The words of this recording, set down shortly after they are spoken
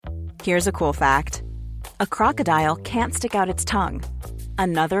Here's a cool fact. A crocodile can't stick out its tongue.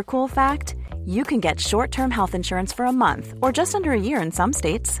 Another cool fact, you can get short-term health insurance for a month or just under a year in some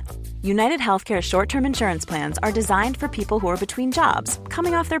states. United Healthcare short-term insurance plans are designed for people who are between jobs,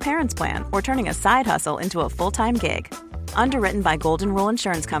 coming off their parents' plan, or turning a side hustle into a full-time gig. Underwritten by Golden Rule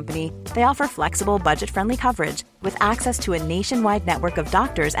Insurance Company, they offer flexible, budget-friendly coverage with access to a nationwide network of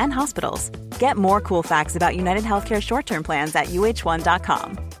doctors and hospitals. Get more cool facts about United Healthcare short-term plans at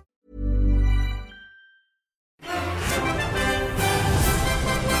uh1.com.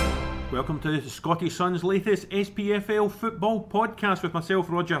 Welcome to the Scottish Sun's latest SPFL football podcast with myself,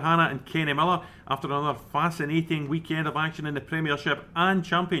 Roger Hannah, and Kenny Miller. After another fascinating weekend of action in the Premiership and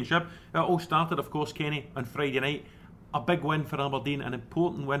Championship, it all started, of course, Kenny, on Friday night. A big win for Aberdeen, an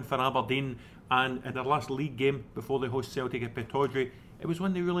important win for Aberdeen, and in their last league game before they host Celtic at Pittodrie, it was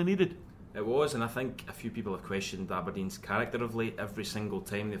one they really needed. It was, and I think a few people have questioned Aberdeen's character of late. Every single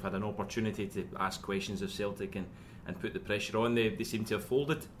time they've had an opportunity to ask questions of Celtic and put the pressure on, they seem to have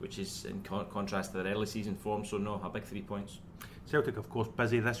folded, which is in contrast to their early season form. So no, a big 3 points. Celtic, of course,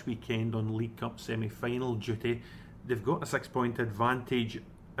 busy this weekend on League Cup semi-final duty. They've got a 6-point advantage.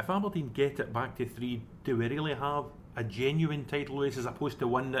 If Aberdeen get it back to 3, do we really have a genuine title race as opposed to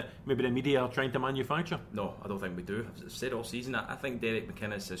one that maybe the media are trying to manufacture? No, I don't think we do. I've said all season, I think Derek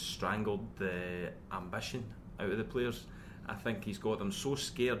McInnes has strangled the ambition out of the players. I think he's got them so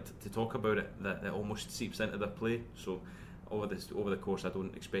scared to talk about it that it almost seeps into their play. So over the course, I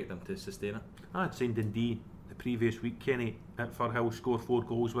don't expect them to sustain it. I'd seen Dundee the previous week, Kenny, at Firhill, score 4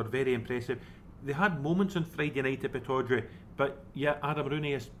 goals, were very impressive. They had moments on Friday night at Pittodrie, but yet Adam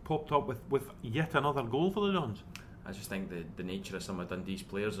Rooney has popped up with yet another goal for the Dons. I just think the nature of some of Dundee's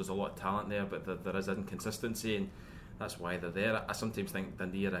players, there's a lot of talent there, but there is inconsistency, and that's why they're there. I sometimes think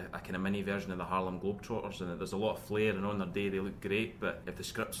Dundee are a kind of mini version of the Harlem Globetrotters, and there's a lot of flair, and on their day they look great, but if the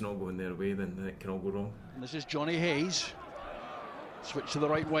script's not going their way, then it can all go wrong. And this is Johnny Hayes, switch to the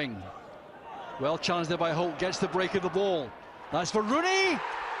right wing, well challenged there by Holt, gets the break of the ball, that's for Rooney,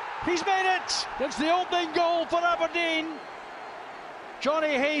 he's made it, that's the opening goal for Aberdeen.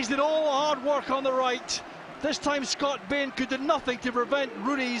 Johnny Hayes did all the hard work on the right. This time Scott Bain could do nothing to prevent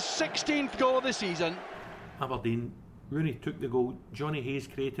Rooney's 16th goal of the season. Aberdeen, Rooney took the goal, Johnny Hayes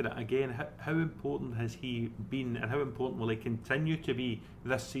created it again. How important has he been, and how important will he continue to be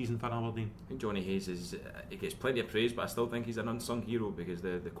this season for Aberdeen? I think Johnny Hayes he gets plenty of praise, but I still think he's an unsung hero because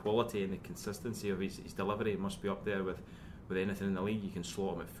the quality and the consistency of his delivery must be up there with anything in the league. You can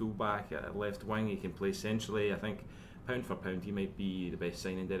slot him at full-back, at left wing, he can play centrally. I think pound for pound he might be the best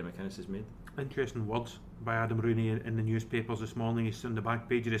signing Derek McInnes has made. Interesting words by Adam Rooney in the newspapers this morning. He's on the back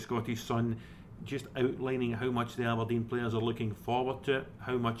page of the Scottish Sun, just outlining how much the Aberdeen players are looking forward to it,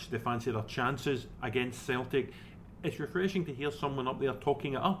 how much they fancy their chances against Celtic. It's refreshing to hear someone up there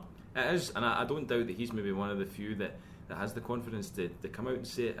talking it up. It is, and I don't doubt that he's maybe one of the few that has the confidence to come out and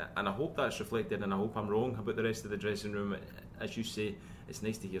say it, and I hope that's reflected, and I hope I'm wrong about the rest of the dressing room. As you say, it's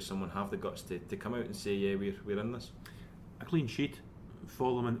nice to hear someone have the guts to come out and say, yeah, we're in this. A clean sheet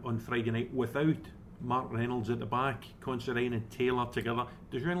for them on Friday night without Mark Reynolds at the back, Considine and Taylor together.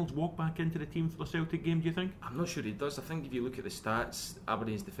 Does Reynolds walk back into the team for the Celtic game, do you think? I'm not sure he does. I think if you look at the stats,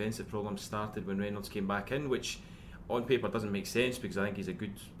 Aberdeen's defensive problems started when Reynolds came back in, which on paper doesn't make sense because I think he's a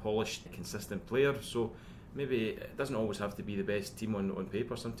good, polished, consistent player. So maybe it doesn't always have to be the best team on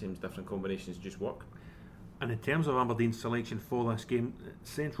paper. Sometimes different combinations just work. And in terms of Aberdeen's selection for this game,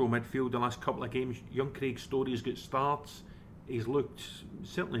 central midfield, the last couple of games, young Craig Story's got starts. He's looked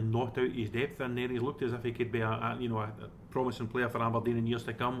certainly not out his depth in there. He's looked as if he could be a promising player for Aberdeen in years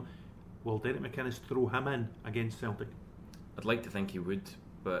to come. Will Derek McInnes throw him in against Celtic? I'd like to think he would,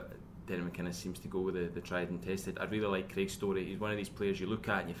 but Derek McInnes seems to go with the tried and tested. I really like Craig Story. He's one of these players you look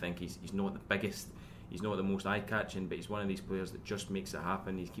at and you think he's not the biggest, he's not the most eye-catching, but he's one of these players that just makes it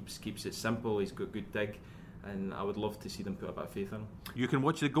happen. He keeps it simple, he's got good dig, and I would love to see them put a bit of faith in him. You can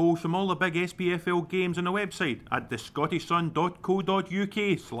watch the goals from all the big SPFL games on the website at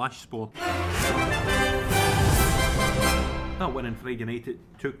thescottishsun.co.uk/sport. That win on Friday night, it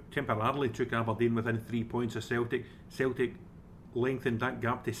temporarily took Aberdeen within 3 points of Celtic. Celtic lengthened that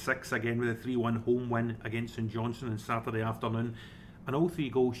gap to 6 again with a 3-1 home win against St Johnstone on Saturday afternoon. And all 3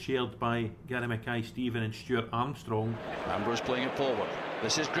 goals shared by Gary Mackay-Steven and Stuart Armstrong. Ambrose playing it forward.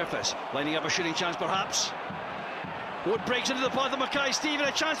 This is Griffiths, lining up a shooting chance perhaps. Wood breaks into the path of Mackay-Steven,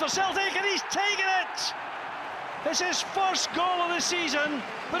 a chance for Celtic, and he's taken it! It's his first goal of the season.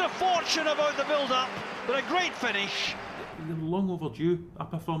 Bit of fortune about the build-up, but a great finish. They're long overdue a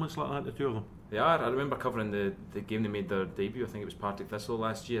performance like that, the two of them. They are. I remember covering the game they made their debut, I think it was Partick Thistle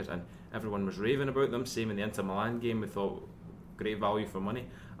last year, and everyone was raving about them. Same in the Inter Milan game, we thought great value for money.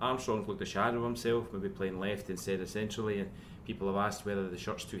 Armstrong's looked a shadow of himself, maybe playing left instead of centrally, and people have asked whether the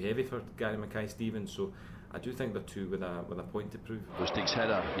shirt's too heavy for Gary Mackay-Steven, so I do think they're two with a point to prove. Lustig's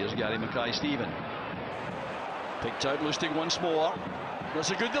header, here's Gary Mackay-Steven. Picked out Lustig once more.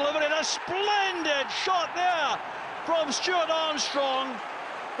 That's a good delivery and a splendid shot there from Stuart Armstrong.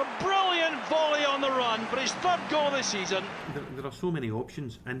 A brilliant volley on the run for his third goal this season. There are so many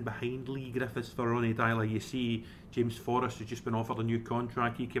options in behind Lee Griffiths for Ronny Deila. You see James Forrest has just been offered a new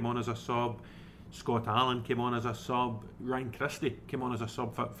contract. He came on as a sub. Scott Allen came on as a sub. Ryan Christie came on as a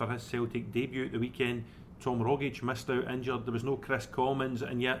sub for his Celtic debut at the weekend. Tom Rogic missed out injured. There was no Chris Commons,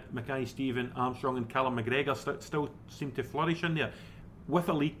 and yet Mackay-Steven, Armstrong and Callum McGregor still seem to flourish in there. With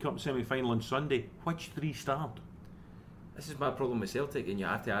a League Cup semi-final on Sunday, which three start? This is my problem with Celtic, and you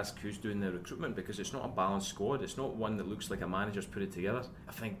have to ask who's doing the recruitment, because it's not a balanced squad. It's not one that looks like a manager's put it together.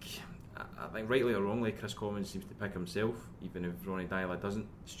 I think rightly or wrongly, Chris Commons seems to pick himself, even if Ronny Deila doesn't.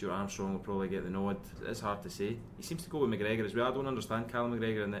 Stuart Armstrong will probably get the nod. It's hard to say. He seems to go with McGregor as well. I don't understand Callum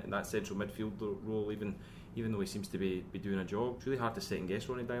McGregor in that central midfield role, even though he seems to be doing a job. It's really hard to second guess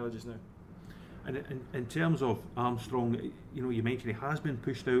Ronny Deila just now. And in terms of Armstrong, you mentioned he has been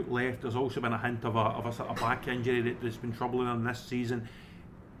pushed out left. There's also been a hint of a sort of back injury that's been troubling him this season.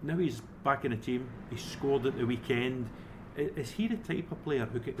 Now he's back in the team. He scored at the weekend. Is he the type of player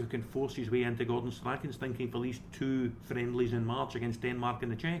who can force his way into Gordon Strachan's thinking for these two friendlies in March against Denmark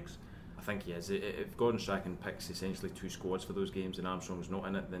and the Czechs? I think he is. If Gordon Strachan picks essentially two squads for those games and Armstrong's not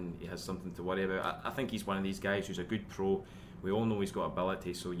in it, then he has something to worry about. I think he's one of these guys who's a good pro. We all know he's got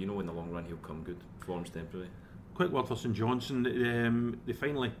ability, so in the long run he'll come good. Form's temporary. Quick word for St Johnstone. They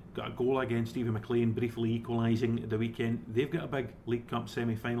finally got a goal against Stephen McLean, briefly equalising the weekend. They've got a big League Cup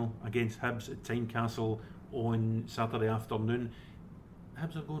semi-final against Hibs at Tynecastle on Saturday afternoon.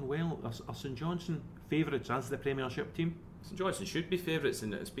 Hibs are going well. Are St Johnstone favourites as the Premiership team? St Johnstone should be favourites,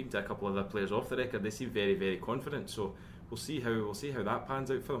 and speaking to a couple of other players off the record, they seem very, very confident. So we'll see how that pans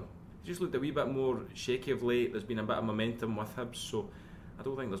out for them. Just looked a wee bit more shaky of late. There's been a bit of momentum with Hibs, so I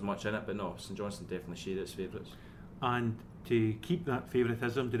don't think there's much in it. But no, St Johnstone definitely shade its favourites. And to keep that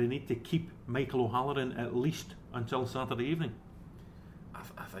favouritism, do they need to keep Michael O'Halloran at least until Saturday evening?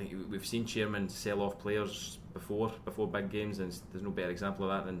 I think we've seen chairmen sell off players before big games, and there's no better example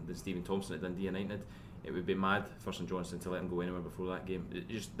of that than Stephen Thompson at Dundee United. It would be mad for St Johnstone to let him go anywhere before that game.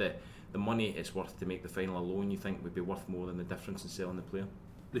 Just the money it's worth to make the final alone, you think, would be worth more than the difference in selling the player.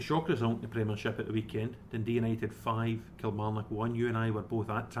 The shock result in the Premiership at the weekend, Dundee United 5, Kilmarnock 1. You and I were both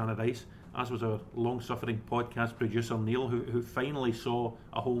at Tannadice, as was our long-suffering podcast producer Neil, who finally saw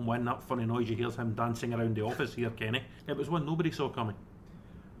a home win. That funny noise you hear him dancing around the office here, Kenny. It was one nobody saw coming.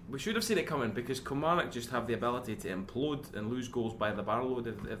 We should have seen it coming, because Kilmarnock just have the ability to implode and lose goals by the barload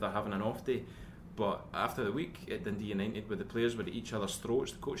if they're having an off day. But after the week at Dundee United, where the players were at each other's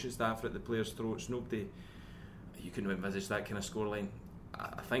throats, the coaching staff were at the players' throats, you couldn't envisage that kind of scoreline.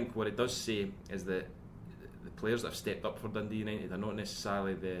 I think what it does say is that the players that have stepped up for Dundee United are not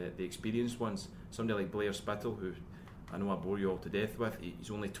necessarily the experienced ones. Somebody like Blair Spittle, who I know I bore you all to death with, he's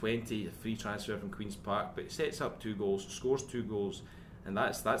only 20, a free transfer from Queen's Park, but he sets up 2 goals, scores 2 goals, and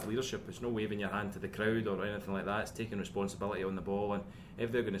that's leadership. It's no waving your hand to the crowd or anything like that. It's taking responsibility on the ball, and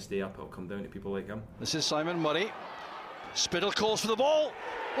if they're going to stay up, it'll come down to people like him. This is Simon Murray. Spittle calls for the ball.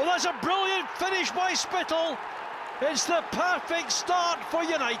 Well, that's a brilliant finish by Spittle. It's the perfect start for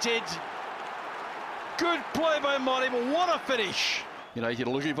United. Good play by Murray, but what a finish. United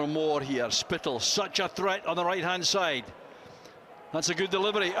looking for more here. Spittle, such a threat on the right hand side. That's a good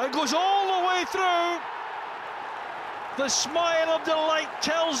delivery. It goes all the way through. The smile of delight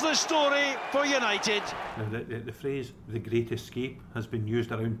tells the story for United. Now, the phrase "the great escape" has been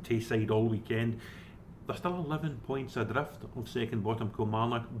used around Tayside all weekend. They're still 11 points adrift of second bottom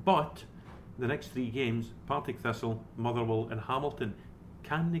Kilmarnock, but the next 3 games, Partick Thistle, Motherwell and Hamilton,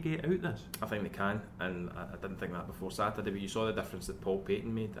 can they get out this? I think they can, and I didn't think that before Saturday, but you saw the difference that Paul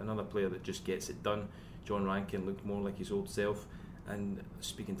Payton made, another player that just gets it done. John Rankin looked more like his old self, and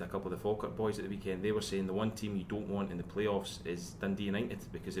speaking to a couple of the Falkirk boys at the weekend, they were saying the one team you don't want in the playoffs is Dundee United,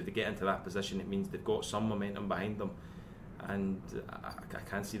 because if they get into that position, it means they've got some momentum behind them, and I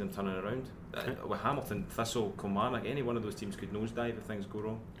can't see them turning around. With Hamilton, Thistle, Kilmarnock, any one of those teams could nosedive if things go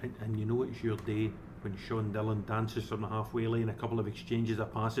wrong. And you know it's your day when Sean Dillon dances from the halfway lane, a couple of exchanges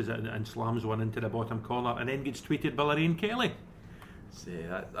of passes and slams one into the bottom corner, and then gets tweeted by Lorraine Kelly. See,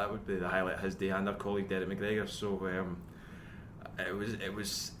 that would be the highlight of his day, and our colleague Derek McGregor. So it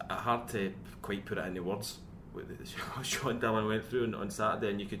was hard to quite put it into words what Sean Dillon went through on Saturday,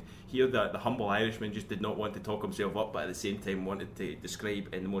 and you could hear that the humble Irishman just did not want to talk himself up, but at the same time wanted to describe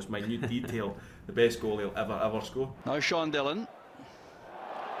in the most minute detail the best goal he'll ever score. Now Sean Dillon,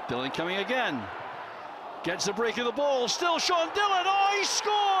 Dillon coming again. Gets the break of the ball. Still Sean Dillon. Oh, he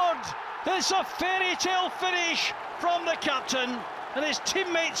scored! It's a fairy tale finish from the captain, and his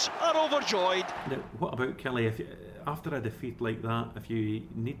teammates are overjoyed. Now, what about Kelly? After a defeat like that, if you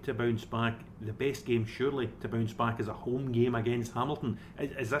need to bounce back, the best game surely to bounce back is a home game against Hamilton.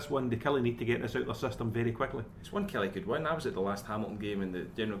 Is this one, do Kelly need to get this out of their system very quickly? It's one Kelly could win. I was at the last Hamilton game, and the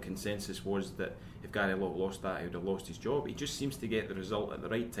general consensus was that if Gary Locke lost that, he would have lost his job. He just seems to get the result at the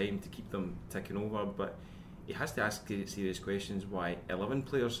right time to keep them ticking over, but he has to ask serious questions why 11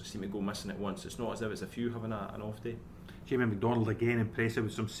 players seem to go missing at once. It's not as if it's a few having an off day. Jamie McDonald again impressive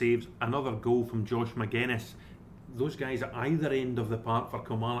with some saves. Another goal from Josh McGuinness. Those guys at either end of the park for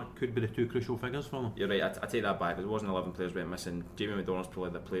Kilmarnock could be the two crucial figures for them. You're right, I take that back. There wasn't 11 players went missing. Jamie McDonald's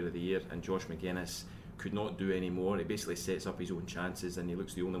probably the player of the year, and Josh McGuinness could not do any more. He basically sets up his own chances, and he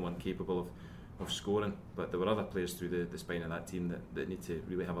looks the only one capable of scoring. But there were other players through the spine of that team that need to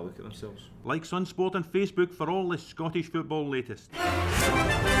really have a look at themselves. Like Sunsport on Facebook for all the Scottish football latest.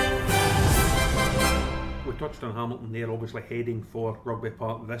 We touched on Hamilton there, obviously heading for Rugby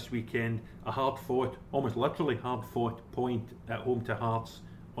Park this weekend. A hard-fought, almost literally hard-fought point at home to Hearts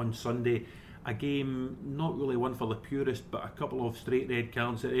on Sunday. A game not really one for the purist, but a couple of straight red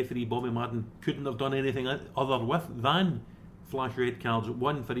cards that referee Bobby Madden couldn't have done anything other with than flash red cards.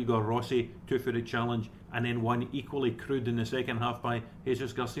 One for Igor Rossi, 2-footed challenge, and then one equally crude in the second half by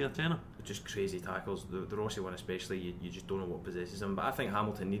Jesus Garcia-Tena. Just crazy tackles. The Rossi one especially, you just don't know what possesses him. But I think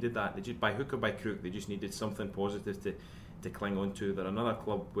Hamilton needed that. They just, by hook or by crook, they just needed something positive to cling on to. They're another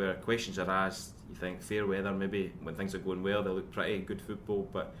club where questions are asked. You think fair weather, maybe when things are going well, they look pretty good football,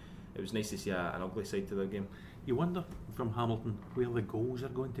 but it was nice to see an ugly side to their game. You wonder from Hamilton where the goals are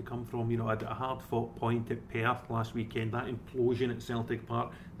going to come from. You know, a hard-fought point at Perth last weekend, that implosion at Celtic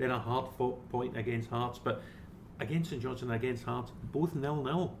Park, then a hard-fought point against Hearts, but against St Johnstone and against Hearts, both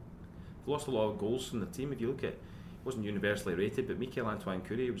 0-0. They've lost a lot of goals from the team. If you look at, it wasn't universally rated, but Michael-Antoine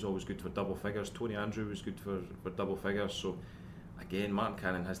Curie was always good for double figures. Tony Andrew was good for double figures. So again, Martin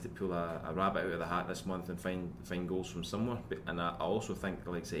Cannon has to pull a rabbit out of the hat this month and find goals from somewhere. And I also think the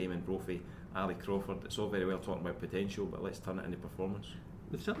likes of Eamon Brophy, Ali Crawford, it's all very well talking about potential, but let's turn it into performance.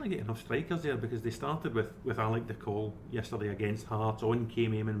 They've certainly got enough strikers there, because they started with Alec de Cole yesterday against Hearts. On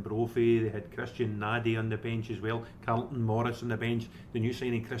came Eamon Brophy. They had Christian Nadi on the bench as well, Carlton Morris on the bench, the new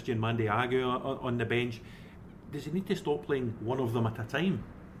signing Christian Mandiagu on the bench. Does he need to stop playing one of them at a time?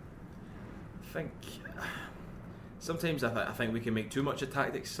 I think sometimes I think we can make too much of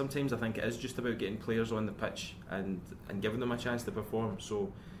tactics. Sometimes I think it is just about getting players on the pitch and giving them a chance to perform.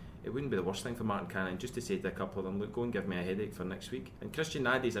 So it wouldn't be the worst thing for Martin Cannon just to say to a couple of them, look, go and give me a headache for next week. And Christian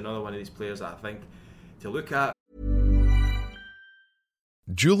Nadi is another one of these players that I think to look at.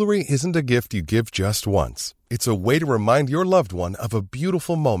 Jewelry isn't a gift you give just once. It's a way to remind your loved one of a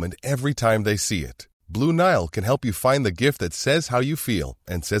beautiful moment every time they see it. Blue Nile can help you find the gift that says how you feel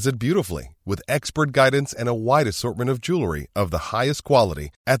and says it beautifully, with expert guidance and a wide assortment of jewelry of the highest quality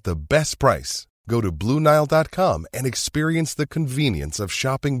at the best price. Go to BlueNile.com and experience the convenience of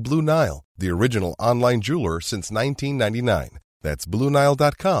shopping Blue Nile, the original online jeweler since 1999. That's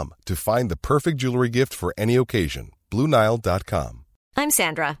BlueNile.com to find the perfect jewelry gift for any occasion. BlueNile.com. I'm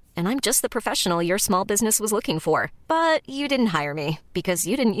Sandra, and I'm just the professional your small business was looking for. But you didn't hire me because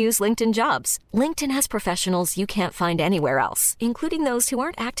you didn't use LinkedIn Jobs. LinkedIn has professionals you can't find anywhere else, including those who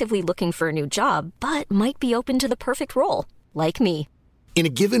aren't actively looking for a new job, but might be open to the perfect role, like me. In a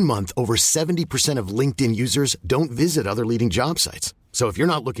given month, over 70% of LinkedIn users don't visit other leading job sites. So if you're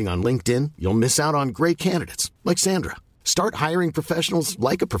not looking on LinkedIn, you'll miss out on great candidates like Sandra. Start hiring professionals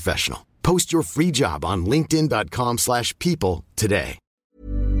like a professional. Post your free job on linkedin.com/people today.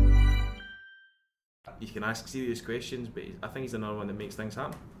 You can ask serious questions, but I think he's another one that makes things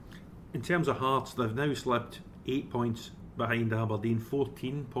happen. In terms of Hearts, they've now slipped 8 points behind Aberdeen,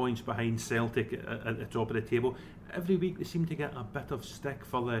 14 points behind Celtic at the top of the table. Every week they seem to get a bit of stick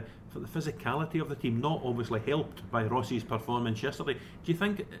for the physicality of the team, not obviously helped by Rossi's performance yesterday. Do you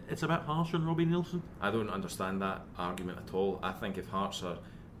think it's a bit harsh on Robbie Neilson? I don't understand that argument at all. I think if Hearts are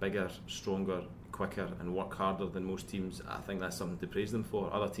bigger, stronger, quicker and work harder than most teams, I think that's something to praise them for.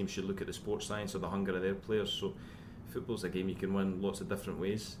 Other teams should look at the sports science or the hunger of their players. So football's a game you can win lots of different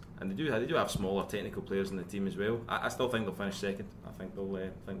ways, and they do have smaller technical players in the team as well. I still think they'll finish second. I think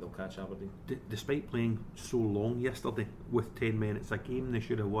they'll catch Aberdeen. Despite playing so long yesterday with 10 men, it's a game they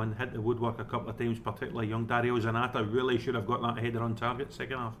should have won. Hit the woodwork a couple of times, particularly young Dario Zanata really should have got that header on target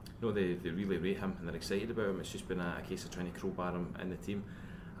second half. No, they really rate him and they're excited about him. It's just been a case of trying to crowbar him in the team.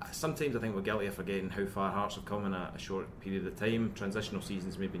 Sometimes I think we're guilty of forgetting how far Hearts have come in a short period of time. Transitional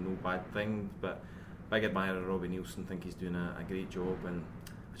seasons maybe no bad thing, but big admirer of Robbie Neilson, think he's doing a great job, and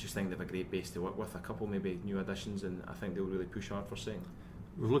I just think they have a great base to work with, a couple maybe new additions, and I think they'll really push hard for second.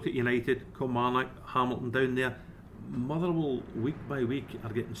 We've looked at United, Kilmarnock, Hamilton down there. Motherwell, week by week,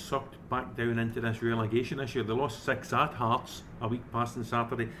 are getting sucked back down into this relegation issue. They lost 6 at Hearts a week past on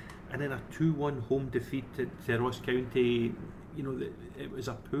Saturday, and then a 2-1 home defeat to Ross County. You know, it was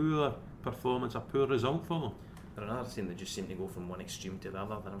a poor performance, a poor result for them. They're another team that just seem to go from one extreme to the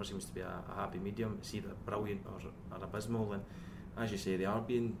other. There never seems to be a happy medium. It's either brilliant or abysmal, and as you say, they are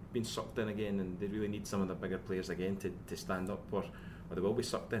being sucked in again, and they really need some of the bigger players again to stand up, or they will be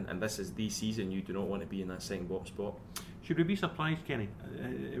sucked in. And this is the season you do not want to be in that second bottom spot. Should we be surprised, Kenny?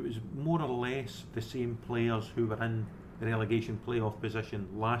 It was more or less the same players who were in the relegation playoff position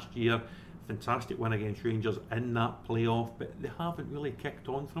last year. Fantastic win against Rangers in that playoff, but they haven't really kicked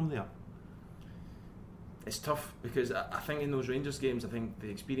on from there. It's tough because I think in those Rangers games, I think the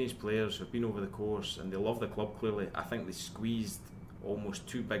experienced players have been over the course and they love the club clearly. I think they squeezed almost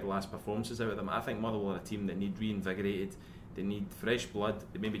 2 big last performances out of them. I think Motherwell are a team that need reinvigorated. They need fresh blood.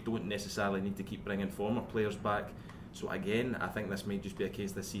 They maybe don't necessarily need to keep bringing former players back. So again, I think this might just be a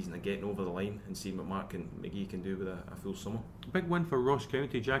case this season of getting over the line and seeing what Mark and McGee can do with a full summer. Big win for Ross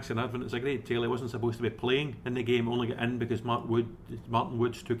County. Jackson Irvine, it's a great tale. He wasn't supposed to be playing in the game, only got in because Martin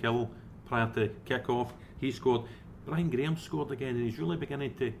Woods took ill prior to kick-off. He scored. Brian Graham scored again, and he's really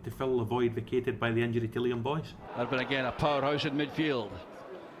beginning to fill the void vacated by the injury to Liam Boyce. Irvine again, a powerhouse in midfield.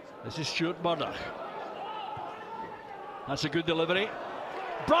 This is Stuart Murdoch. That's a good delivery.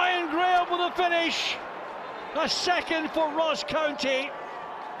 Brian Graham with a finish. A second for Ross County.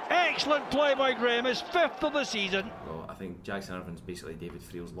 Excellent play by Graham, his 5th of the season. Well, I think Jackson Irvine's basically David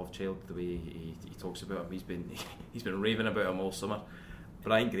Friel's love child. The way he talks about him, he's been raving about him all summer.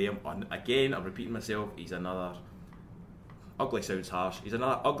 Brian Graham, again, I'm repeating myself, he's another, ugly sounds harsh, he's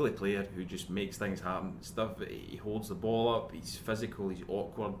another ugly player who just makes things happen. He holds the ball up, he's physical, he's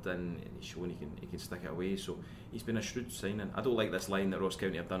awkward, and he's showing he can stick it away. So he's been a shrewd signing. I don't like this line that Ross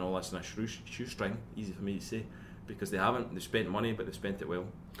County have done all this in a shoestring, easy for me to say, because they haven't. They've spent money, but they've spent it well.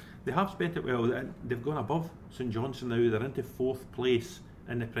 They have spent it well. They've gone above St Johnstone now. They're into 4th place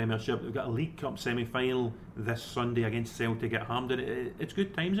in the Premiership. They've got a League Cup semi-final this Sunday against Celtic at Hampden. It's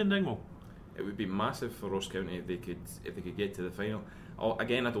good times in Dingwall. It would be massive for Ross County if they could get to the final.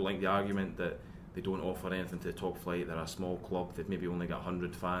 Again, I don't like the argument that they don't offer anything to the top flight. They're a small club. They've maybe only got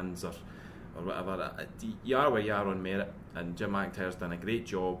 100 fans or whatever. You are where you are on merit, and Jim McIntyre's done a great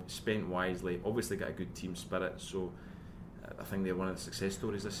job, spent wisely, obviously got a good team spirit, so I think they're one of the success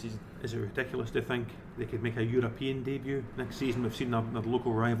stories this season. Is it ridiculous to think they could make a European debut next season? We've seen their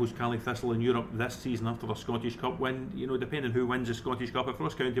local rivals, Cally Thistle in Europe, this season after their Scottish Cup win. You know, depending who wins the Scottish Cup, if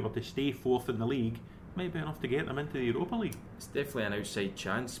Ross County were to stay 4th in the league, might be enough to get them into the Europa League. It's definitely an outside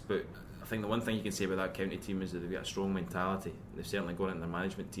chance, but I think the one thing you can say about that county team is that they've got a strong mentality. They've certainly got it in their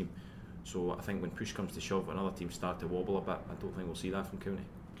management team. So I think when push comes to shove and other teams start to wobble a bit, I don't think we'll see that from County.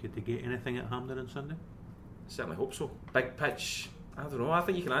 Could they get anything at Hampden on Sunday? Certainly hope so. Big pitch, I don't know. I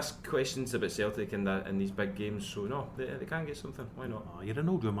think you can ask questions about Celtic in these big games, so no, they can get something. Why not? Oh, you're an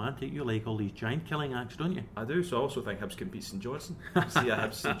old romantic. You like all these giant killing acts, don't you? I do. So I also think Hibs can beat St Johnstone. See a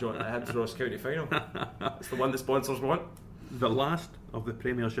Hibs Ross County final. It's the one the sponsors want. The last of the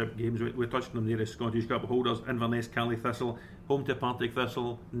Premiership games, we touched on them there, as Scottish Cup holders. Inverness, Cally Thistle, home to Partick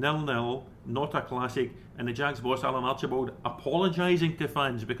Thistle, 0-0, not a classic, and the Jags boss Alan Archibald apologising to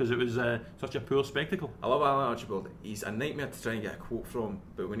fans because it was such a poor spectacle. I love Alan Archibald. He's a nightmare to try and get a quote from,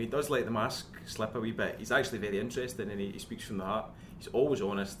 but when he does let the mask slip a wee bit, he's actually very interesting, and he speaks from the heart. He's always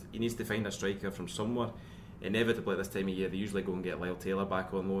honest. He needs to find a striker from somewhere. Inevitably at this time of year they usually go and get Lyle Taylor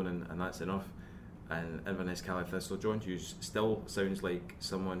back on loan, and that's enough. And Inverness, Cally Thistle, John Hughes still sounds like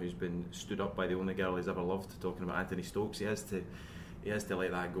someone who's been stood up by the only girl he's ever loved, talking about Anthony Stokes. He has to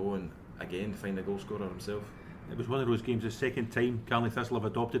let that go and again find a goal scorer himself. It was one of those games, the second time Cally Thistle have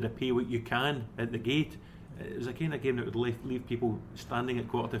adopted a pay what you can at the gate. It was a kind of game that would leave people standing at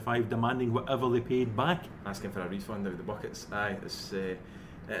 4:45 demanding whatever they paid back. Asking for a refund out of the buckets. It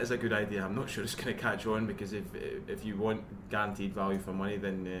is a good idea. I'm not sure it's going to catch on, because if you want guaranteed value for money,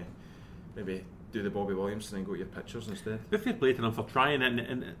 then maybe do the Bobby Williamson and go to your pictures instead. But fair play to them for trying,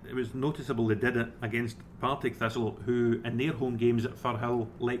 and it was noticeable they did it against Partick Thistle, who in their home games at Firhill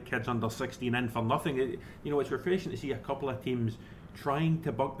let kids under 16 in for nothing. It's refreshing to see a couple of teams trying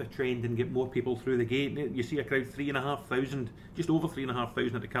to buck the trend and get more people through the gate. You see a crowd 3,500, just over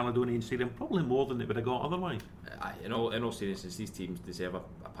 3,500 at the Caledonian Stadium, probably more than they would have got otherwise. In all seriousness, these teams deserve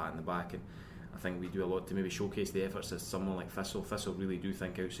a pat in the back, and I think we do a lot to maybe showcase the efforts of someone like Thistle. Thistle really do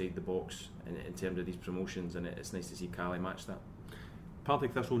think outside the box in terms of these promotions, and it's nice to see Cally match that.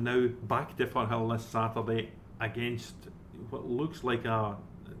 Partick Thistle now back to Firhill this Saturday against what looks like a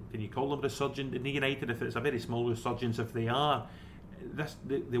can you call them resurgent in United? If it's a very small resurgence, if they are,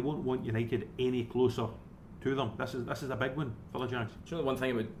 they won't want United any closer to them. This is a big one for the Jags. Do you know the one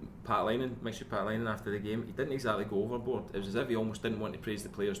thing about Pat Linen after the game, he didn't exactly go overboard. It was as if he almost didn't want to praise the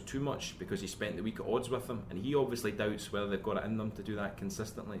players too much because he spent the week at odds with them, and he obviously doubts whether they've got it in them to do that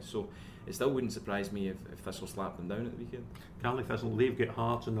consistently. So it still wouldn't surprise me if Thistle slapped them down at the weekend. Carly Thistle, they've got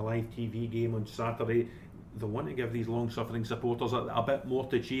Hearts in the live TV game on Saturday. They want to give these long-suffering supporters a bit more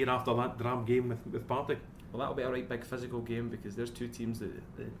to cheer after that drab game with Partick. Well, that'll be a right big physical game because there's two teams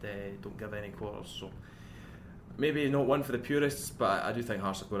that don't give any quarters. So maybe not one for the purists, but I do think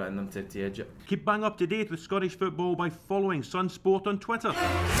Hearts have got it in them to edge it. Keep bang up to date with Scottish football by following Sun Sport on Twitter.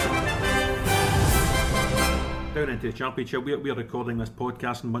 Down into the Championship, we're recording this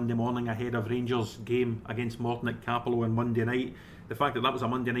podcast on Monday morning ahead of Rangers' game against Morton at Capello on Monday night. The fact that was a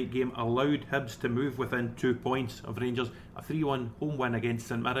Monday night game allowed Hibs to move within 2 points of Rangers, a 3-1 home win against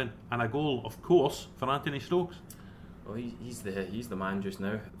St Mirren, and a goal, of course, for Anthony Stokes. Well, he's the man just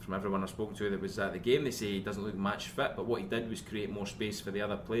now. From everyone I've spoken to that was at the game, they say he doesn't look match fit, but what he did was create more space for the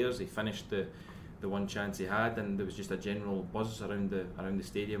other players. He finished the one chance he had, and there was just a general buzz around the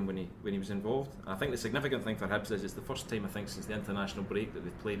stadium when he was involved. And I think the significant thing for Hibs is it's the first time I think since the international break that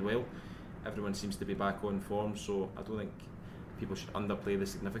they've played well. Everyone seems to be back on form, so I don't think people should underplay the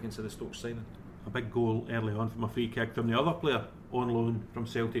significance of the Stokes signing. A big goal early on from a free kick from the other player on loan from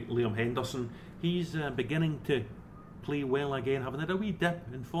Celtic, Liam Henderson. He's beginning to play well again, having had a wee dip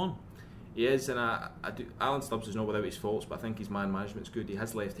in form. He is, and Alan Stubbs is not without his faults, but I think his man management's good. He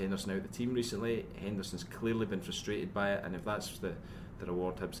has left Henderson out of the team recently. Henderson's clearly been frustrated by it, and if that's the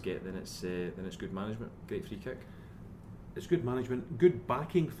reward Hibs get, then it's good management. Great free kick. It's good management, good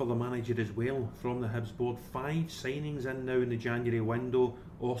backing for the manager as well from the Hibs board. 5 signings in now in the January window.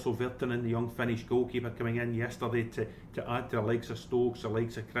 Also Virtanen, the young Finnish goalkeeper, coming in yesterday to add to the likes of Stokes, the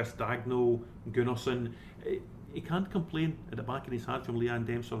likes of Chris Dagnall, Gunnarsson. He can't complain at the back of his hand from Leanne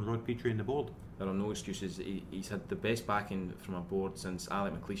Dempster and Rod Petrie in the board. There are no excuses. He's had the best backing from a board since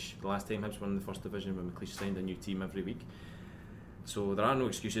Alec McLeish. The last time Hibs won the first division when McLeish signed a new team every week. So there are no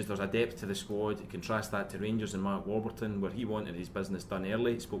excuses. There's a depth to the squad. You contrast that to Rangers and Mark Warburton, where he wanted his business done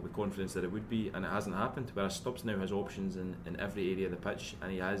early. He spoke with confidence that it would be, and it hasn't happened. Whereas Stubbs now has options in every area of the pitch,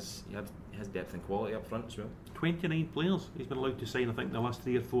 and he has depth and quality up front as well. 29 players he's been allowed to sign, I think, in the last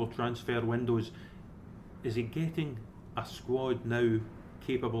 3 or 4 transfer windows. Is he getting a squad now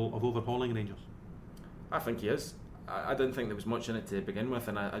capable of overhauling Rangers? I think he is. I didn't think there was much in it to begin with,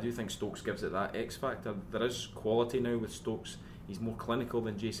 and I do think Stokes gives it that X factor. There is quality now with Stokes. He's more clinical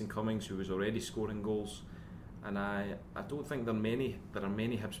than Jason Cummings, who was already scoring goals, and I don't think there are many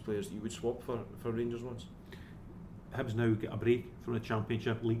Hibs players that you would swap for Rangers ones. Hibs now get a break from the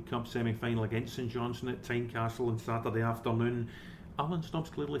Championship League Cup semi-final against St Johnstone at Tynecastle on Saturday afternoon. Alan Stubbs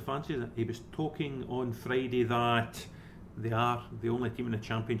clearly fancies it. He was talking on Friday that they are the only team in the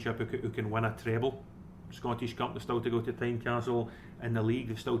Championship who can win a treble. Scottish Cup, they're still to go to Tynecastle. In the league,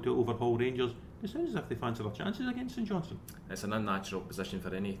 they've still to overhaul Rangers. It sounds as if they fancy their chances against St Johnstone. It's an unnatural position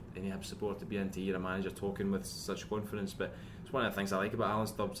for any Hibs supporter to be in, to hear a manager talking with such confidence, but it's one of the things I like about Alan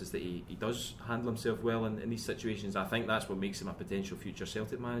Stubbs is that he does handle himself well in these situations. I think that's what makes him a potential future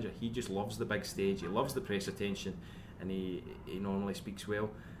Celtic manager. He just loves the big stage, he loves the press attention, and he normally speaks well.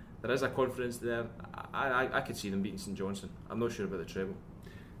 There is a confidence there. I could see them beating St Johnstone. I'm not sure about the treble.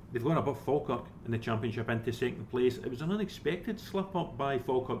 They've gone above Falkirk in the Championship into second place. It was an unexpected slip up by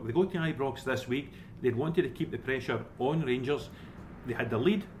Falkirk. They go to Ibrox this week. They'd wanted to keep the pressure on Rangers. They had the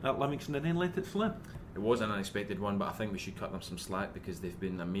lead at Livingston and then let it slip. It was an unexpected one, but I think we should cut them some slack because they've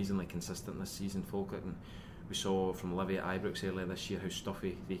been amazingly consistent this season, Falkirk, and we saw from Livy at Ibrox earlier this year how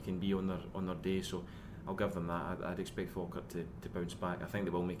stuffy they can be on their day. So I'll give them that. I'd expect Falkirk to bounce back. I think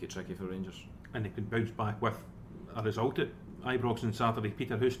they will make it tricky for Rangers. And they can bounce back with a result at Ibrox on Saturday.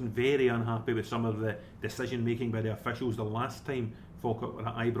 Peter Houston very unhappy with some of the decision making by the officials. The last time Falkirk were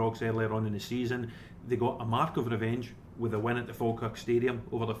at Ibrox earlier on in the season, they got a mark of revenge with a win at the Falkirk Stadium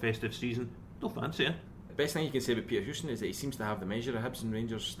over the festive season. Don't fancy it. The best thing you can say about Peter Houston is that he seems to have the measure of Hibs and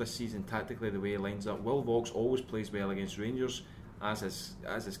Rangers this season tactically, the way he lines up. Will Vaux always plays well against Rangers, as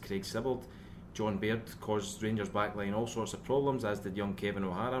is Craig Sibbald. John Baird caused Rangers backline all sorts of problems, as did young Kevin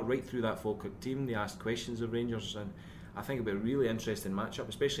O'Hara. Right through that Falkirk team, they asked questions of Rangers, and I think it'll be a really interesting matchup,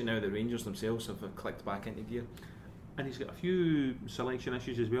 especially now that Rangers themselves have clicked back into gear. And he's got a few selection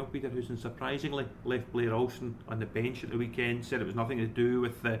issues as well. Peter Houston surprisingly left Blair Alston on the bench at the weekend, said it was nothing to do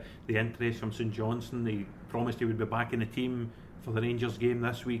with the interest from St Johnstone. He promised he would be back in the team for the Rangers game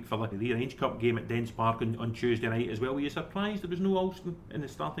this week, for the Range Cup game at Dens Park on Tuesday night as well. Were you surprised there was no Alston in the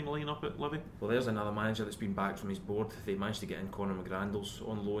starting lineup at Livy? Well, there's another manager that's been backed from his board. They managed to get in Conor McGrandles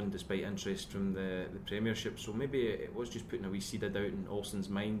on loan despite interest from the Premiership, so maybe it was just putting a wee seed of doubt in Alston's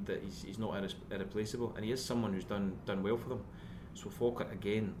mind that he's not irreplaceable, and he is someone who's done well for them. So Falkirk,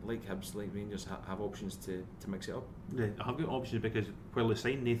 again, like Hibs, like Rangers, have options to mix it up. They have got options because while they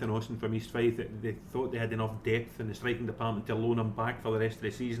signed Nathan Austin from East Fife, they thought they had enough depth in the striking department to loan him back for the rest of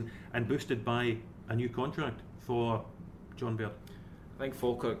the season, and boosted by a new contract for John Baird. I think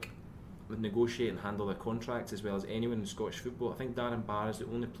Falkirk would negotiate and handle their contracts as well as anyone in Scottish football. I think Darren Barr is the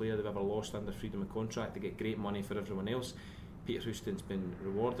only player they've ever lost under freedom of contract. They get great money for everyone else. Peter Houston's been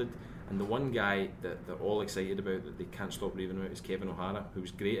rewarded, and the one guy that they're all excited about that they can't stop raving about is Kevin O'Hara, who was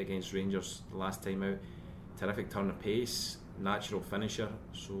great against Rangers the last time out. Terrific turn of pace, natural finisher,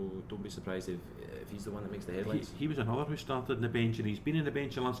 so don't be surprised if he's the one that makes the headlines. He was another who started on the bench, and he's been in the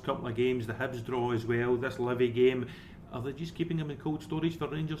bench the last couple of games. The Hibs draw as well, this Livy game. Are they just keeping him in cold storage for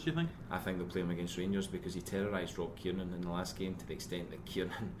Rangers, do you think? I think they'll play him against Rangers because he terrorised Rob Kiernan in the last game to the extent that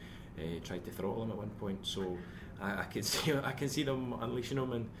Kiernan tried to throttle him at one point. So I can see them unleashing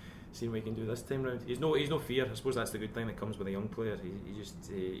him and seeing what he can do this time round. He's no fear. I suppose that's the good thing that comes with a young player.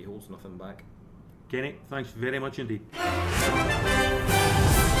 He holds nothing back. Kenny, thanks very much indeed.